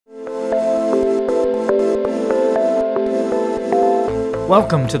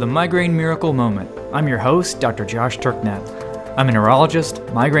Welcome to the Migraine Miracle Moment. I'm your host, Dr. Josh Turknett. I'm a neurologist,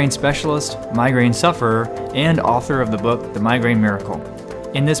 migraine specialist, migraine sufferer, and author of the book, The Migraine Miracle.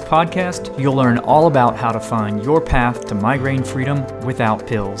 In this podcast, you'll learn all about how to find your path to migraine freedom without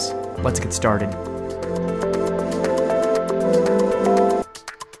pills. Let's get started.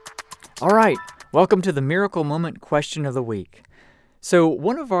 All right, welcome to the Miracle Moment Question of the Week. So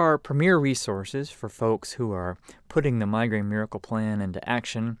one of our premier resources for folks who are putting the Migraine Miracle Plan into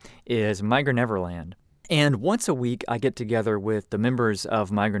action is Migraine Neverland. And once a week, I get together with the members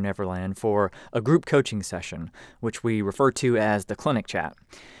of Migraine Neverland for a group coaching session, which we refer to as the clinic chat.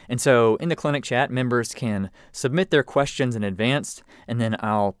 And so in the clinic chat, members can submit their questions in advance, and then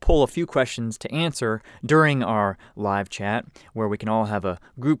I'll pull a few questions to answer during our live chat, where we can all have a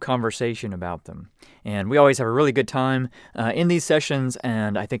group conversation about them. And we always have a really good time in these sessions,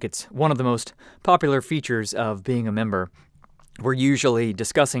 and I think it's one of the most popular features of being a member. We're usually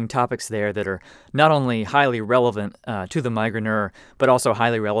discussing topics there that are not only highly relevant to the migraineur, but also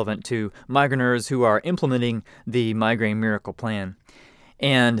highly relevant to migraineurs who are implementing the Migraine Miracle Plan.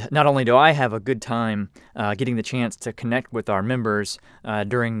 And not only do I have a good time getting the chance to connect with our members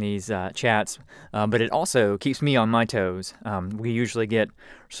during these chats, but it also keeps me on my toes. We usually get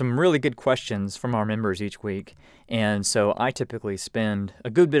some really good questions from our members each week, and so I typically spend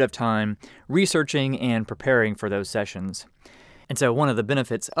a good bit of time researching and preparing for those sessions. And so one of the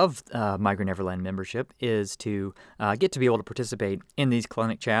benefits of Migraine Neverland membership is to get to be able to participate in these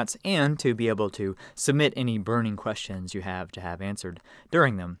clinic chats and to be able to submit any burning questions you have to have answered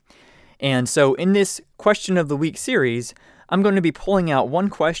during them. And so in this Question of the Week series, I'm going to be pulling out one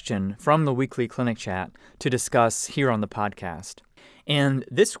question from the weekly clinic chat to discuss here on the podcast. And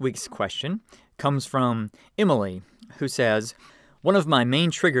this week's question comes from Emily, who says, "One of my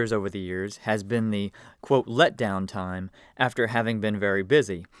main triggers over the years has been the, quote, letdown time after having been very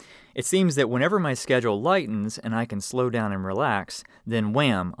busy. It seems that whenever my schedule lightens and I can slow down and relax, then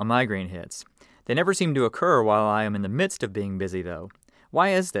wham, a migraine hits. They never seem to occur while I am in the midst of being busy, though. Why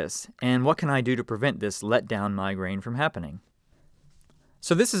is this? And what can I do to prevent this letdown migraine from happening?"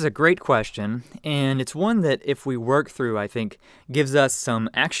 So this is a great question, and it's one that if we work through, I think, gives us some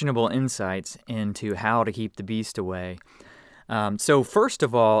actionable insights into how to keep the beast away. So first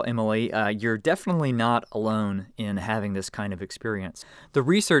of all, Emily, you're definitely not alone in having this kind of experience. The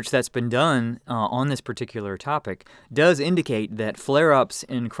research that's been done on this particular topic does indicate that flare-ups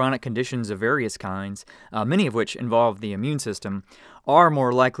in chronic conditions of various kinds, many of which involve the immune system, are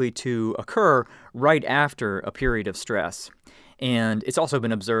more likely to occur right after a period of stress. And it's also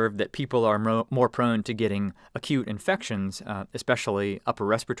been observed that people are more prone to getting acute infections, especially upper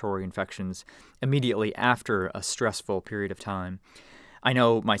respiratory infections, immediately after a stressful period of time. I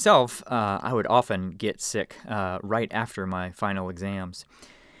know myself, I would often get sick right after my final exams.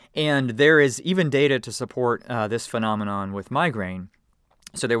 And there is even data to support this phenomenon with migraine.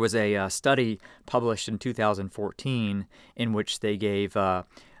 So there was a study published in 2014 in which they gave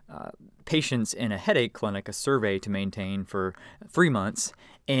patients in a headache clinic a survey to maintain for 3 months,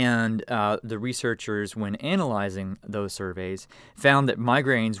 and the researchers, when analyzing those surveys, found that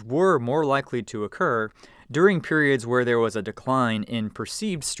migraines were more likely to occur during periods where there was a decline in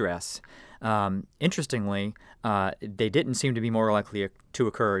perceived stress. Interestingly, they didn't seem to be more likely to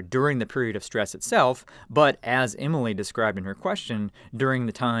occur during the period of stress itself, but as Emily described in her question, during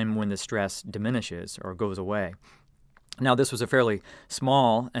the time when the stress diminishes or goes away. Now, this was a fairly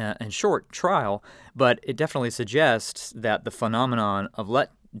small and short trial, but it definitely suggests that the phenomenon of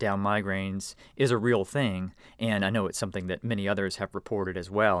letdown migraines is a real thing, and I know it's something that many others have reported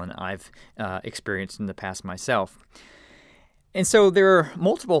as well, and I've experienced in the past myself. And so there are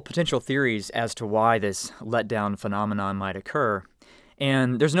multiple potential theories as to why this letdown phenomenon might occur,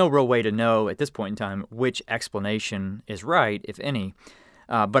 and there's no real way to know at this point in time which explanation is right, if any.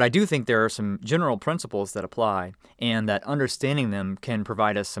 But I do think there are some general principles that apply, and that understanding them can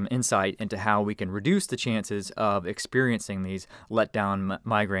provide us some insight into how we can reduce the chances of experiencing these letdown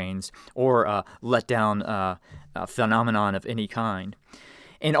migraines or letdown phenomenon of any kind.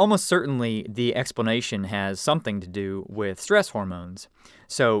 And almost certainly the explanation has something to do with stress hormones.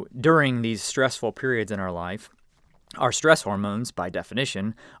 So during these stressful periods in our life, our stress hormones, by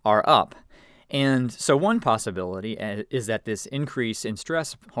definition, are up. And so one possibility is that this increase in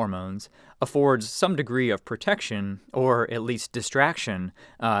stress hormones affords some degree of protection or at least distraction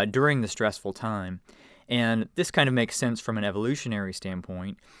during the stressful time. And this kind of makes sense from an evolutionary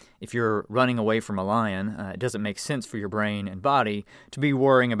standpoint. If you're running away from a lion, it doesn't make sense for your brain and body to be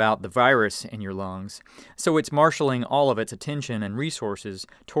worrying about the virus in your lungs. So it's marshaling all of its attention and resources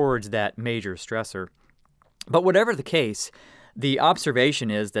towards that major stressor. But whatever the case, The observation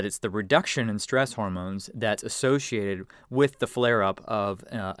is that it's the reduction in stress hormones that's associated with the flare-up of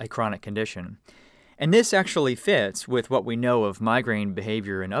a chronic condition. And this actually fits with what we know of migraine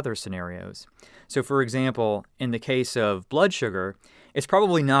behavior in other scenarios. So, for example, in the case of blood sugar, it's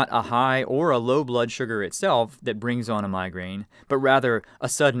probably not a high or a low blood sugar itself that brings on a migraine, but rather a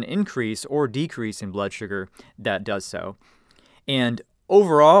sudden increase or decrease in blood sugar that does so. And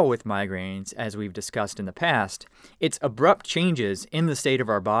overall with migraines, as we've discussed in the past, it's abrupt changes in the state of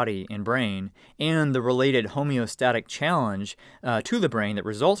our body and brain and the related homeostatic challenge to the brain that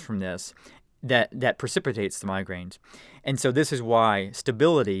results from this that precipitates the migraines. And so this is why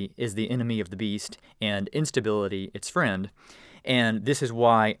stability is the enemy of the beast and instability its friend. And this is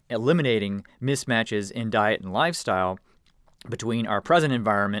why eliminating mismatches in diet and lifestyle between our present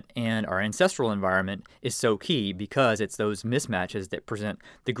environment and our ancestral environment is so key, because it's those mismatches that present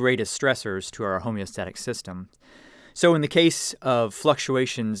the greatest stressors to our homeostatic system. So in the case of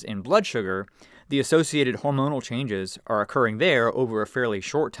fluctuations in blood sugar, the associated hormonal changes are occurring there over a fairly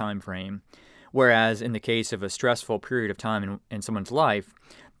short time frame, whereas in the case of a stressful period of time in someone's life,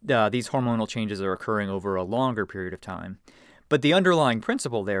 these hormonal changes are occurring over a longer period of time. But the underlying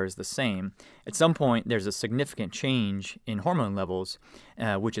principle there is the same. At some point, there's a significant change in hormone levels,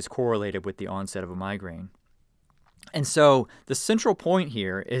 which is correlated with the onset of a migraine. And so the central point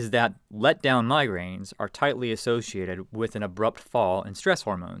here is that letdown migraines are tightly associated with an abrupt fall in stress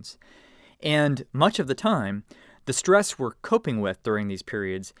hormones. And much of the time, the stress we're coping with during these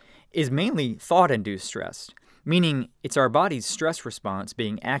periods is mainly thought-induced stress, meaning it's our body's stress response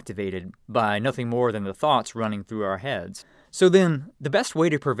being activated by nothing more than the thoughts running through our heads. So then, the best way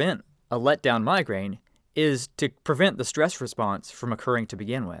to prevent a letdown migraine is to prevent the stress response from occurring to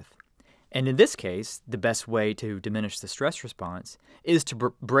begin with. And in this case, the best way to diminish the stress response is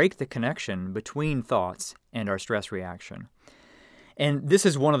to break the connection between thoughts and our stress reaction. And this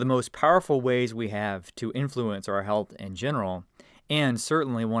is one of the most powerful ways we have to influence our health in general, and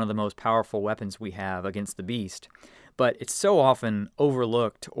certainly one of the most powerful weapons we have against the beast. But it's so often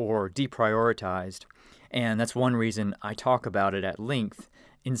overlooked or deprioritized, and that's one reason I talk about it at length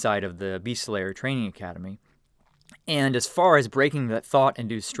inside of the Beast Slayer Training Academy. And as far as breaking that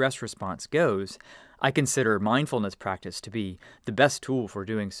thought-induced stress response goes, I consider mindfulness practice to be the best tool for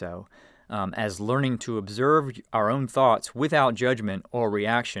doing so, as learning to observe our own thoughts without judgment or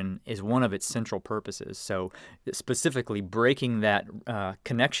reaction is one of its central purposes. So specifically breaking that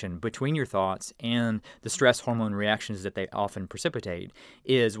connection between your thoughts and the stress hormone reactions that they often precipitate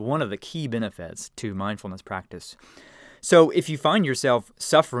is one of the key benefits to mindfulness practice. So if you find yourself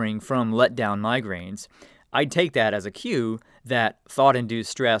suffering from letdown migraines, I'd take that as a cue that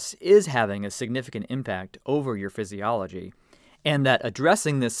thought-induced stress is having a significant impact over your physiology, and that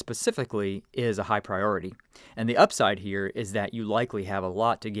addressing this specifically is a high priority. And the upside here is that you likely have a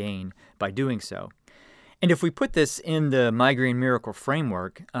lot to gain by doing so. And if we put this in the Migraine Miracle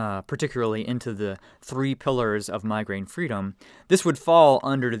framework, particularly into the 3 pillars of migraine freedom, this would fall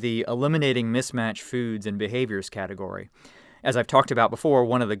under the eliminating mismatched foods and behaviors category. As I've talked about before,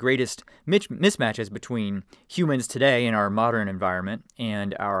 one of the greatest mismatches between humans today in our modern environment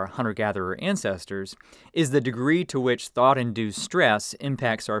and our hunter-gatherer ancestors is the degree to which thought-induced stress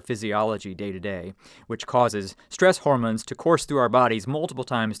impacts our physiology day to day, which causes stress hormones to course through our bodies multiple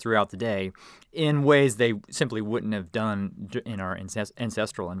times throughout the day in ways they simply wouldn't have done in our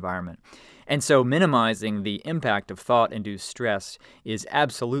ancestral environment. And so minimizing the impact of thought-induced stress is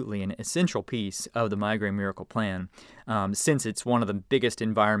absolutely an essential piece of the Migraine Miracle Plan, since it's one of the biggest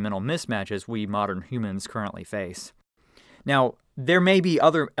environmental mismatches we modern humans currently face. Now, there may be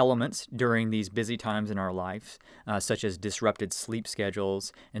other elements during these busy times in our lives, such as disrupted sleep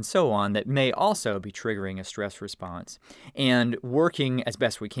schedules and so on, that may also be triggering a stress response. And working as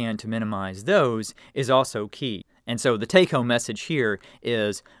best we can to minimize those is also key. And so the take-home message here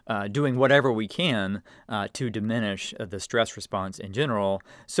is doing whatever we can to diminish the stress response in general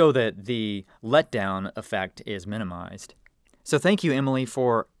so that the letdown effect is minimized. So thank you, Emily,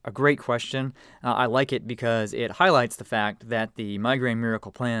 for a great question. I like it because it highlights the fact that the Migraine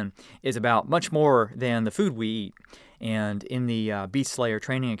Miracle Plan is about much more than the food we eat. And in the Beast Slayer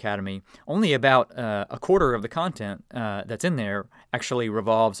Training Academy, only about a quarter of the content that's in there actually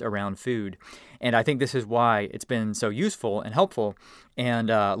revolves around food. And I think this is why it's been so useful and helpful and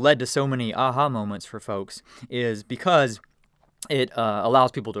led to so many aha moments for folks, is because it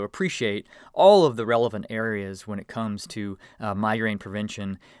allows people to appreciate all of the relevant areas when it comes to migraine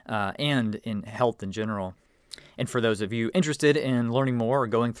prevention and in health in general. And for those of you interested in learning more or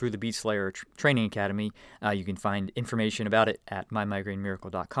going through the Beast Slayer Training Academy, you can find information about it at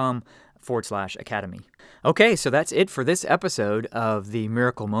mymigrainemiracle.com /academy. Okay, so that's it for this episode of the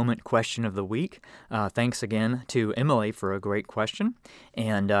Miracle Moment Question of the Week. Thanks again to Emily for a great question.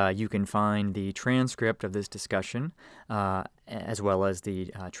 And you can find the transcript of this discussion as well as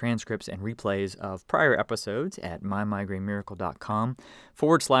the transcripts and replays of prior episodes at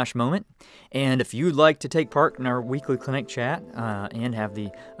mymigrainemiracle.com/moment. And if you'd like to take part in our weekly clinic chat and have the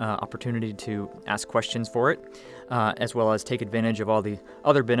opportunity to ask questions for it, as well as take advantage of all the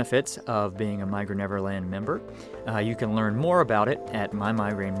other benefits of being a Migraine Neverland member, you can learn more about it at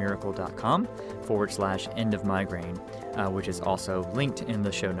mymigrainemiracle.com/end-of-migraine, which is also linked in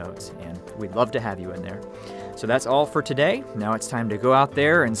the show notes, and we'd love to have you in there. So that's all for today. Now it's time to go out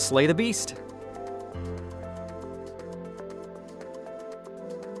there and slay the beast.